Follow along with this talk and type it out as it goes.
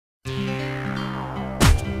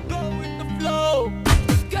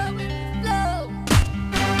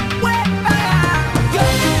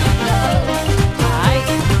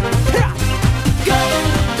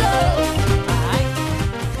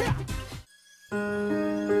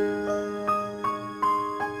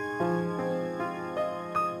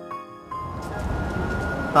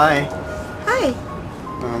Hi. Hi.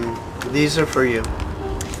 These are for you.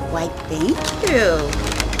 Why, thank you.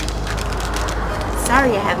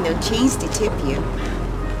 Sorry I have no change to tip you.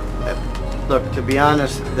 Look, to be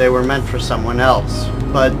honest, they were meant for someone else,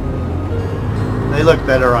 but they look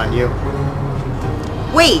better on you.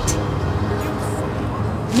 Wait.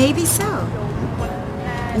 Maybe so.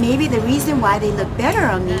 Maybe the reason why they look better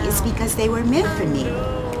on me is because they were meant for me.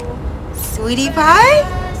 Sweetie pie?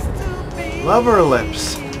 Lover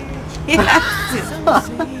lips.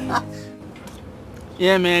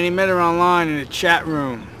 Yeah, man, he met her online in a chat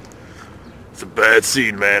room. It's a bad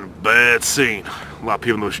scene, man. Bad scene. A lot of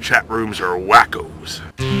people in those chat rooms are wackos.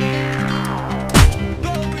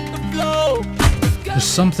 There's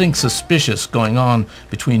something suspicious going on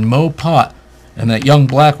between Pott and that young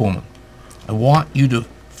black woman. I want you to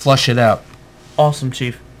flush it out. Awesome,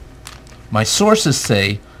 Chief. My sources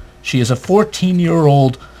say she is a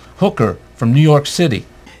 14-year-old hooker from New York City.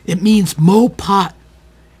 It means Pott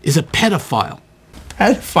is a pedophile.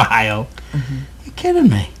 Pedophile? You're kidding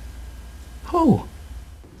me. Who?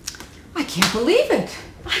 I can't believe it.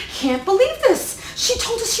 I can't believe this. She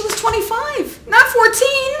told us she was 25, not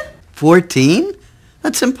 14. 14?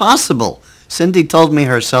 That's impossible. Cindy told me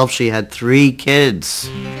herself she had 3 kids.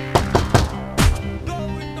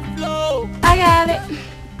 I got it.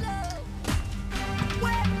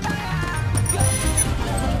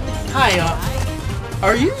 Hi,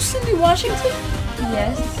 are you Cindy Washington?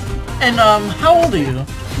 Yes. And, how old are you?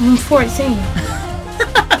 I'm 14.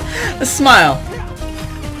 A smile.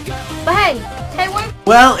 But hey, what?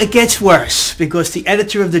 Well, it gets worse, because the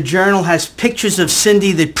editor of the journal has pictures of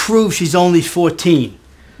Cindy that prove she's only 14.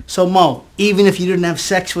 So, Mo, even if you didn't have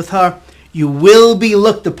sex with her, you will be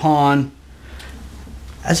looked upon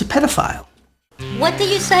as a pedophile. What did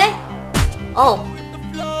you say? Oh,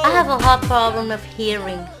 I have a hard problem of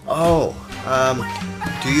hearing. Oh,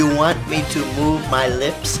 do you want me to move my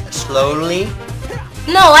lips slowly?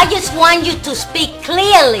 No, I just want you to speak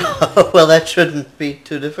clearly. Well, that shouldn't be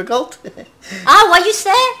too difficult. What you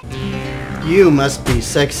said? You must be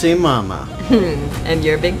sexy mama. And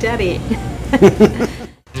you're Big Daddy.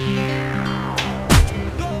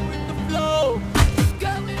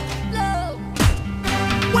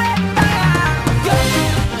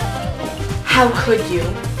 How could you?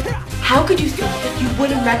 How could you think that you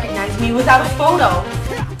wouldn't recognize me without a photo?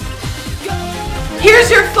 Here's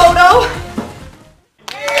your photo.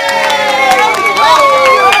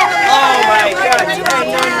 Oh my God!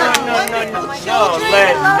 No,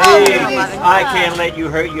 let me. I can't let you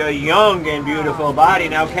hurt your young and beautiful body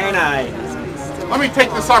now, can I? Let me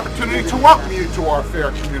take this opportunity to welcome you to our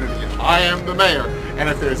fair community. I am the mayor, and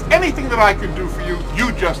if there's anything that I can do for you,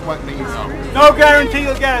 you just let me know. No guarantee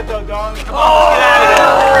you'll get it though, dog. Come on, get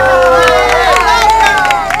out of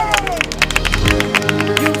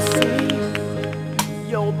here. You see,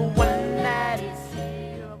 you're the one that is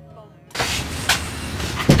here.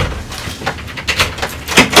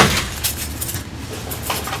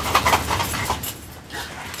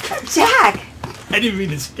 Jack! I didn't mean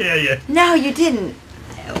to scare you. No, you didn't.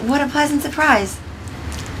 What a pleasant surprise.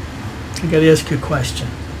 I gotta ask you a question.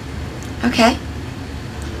 Okay.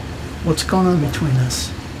 What's going on between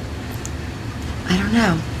us? I don't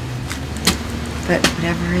know. But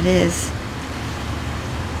whatever it is,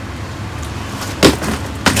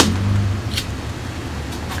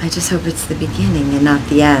 I just hope it's the beginning and not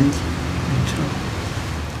the end.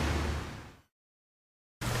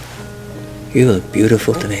 You look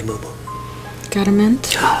beautiful today, Boo Boo. Got a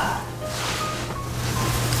mint? I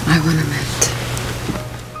want a mint.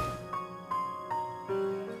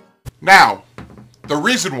 Now, the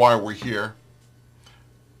reason why we're here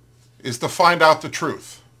is to find out the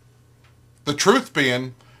truth. The truth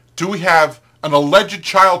being, do we have an alleged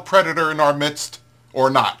child predator in our midst or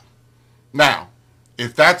not? Now,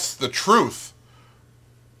 if that's the truth,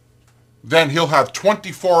 then he'll have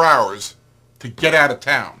 24 hours to get out of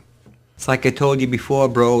town. It's like I told you before,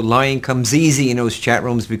 bro, lying comes easy in those chat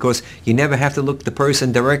rooms because you never have to look the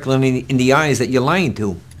person directly in the eyes that you're lying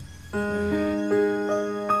to.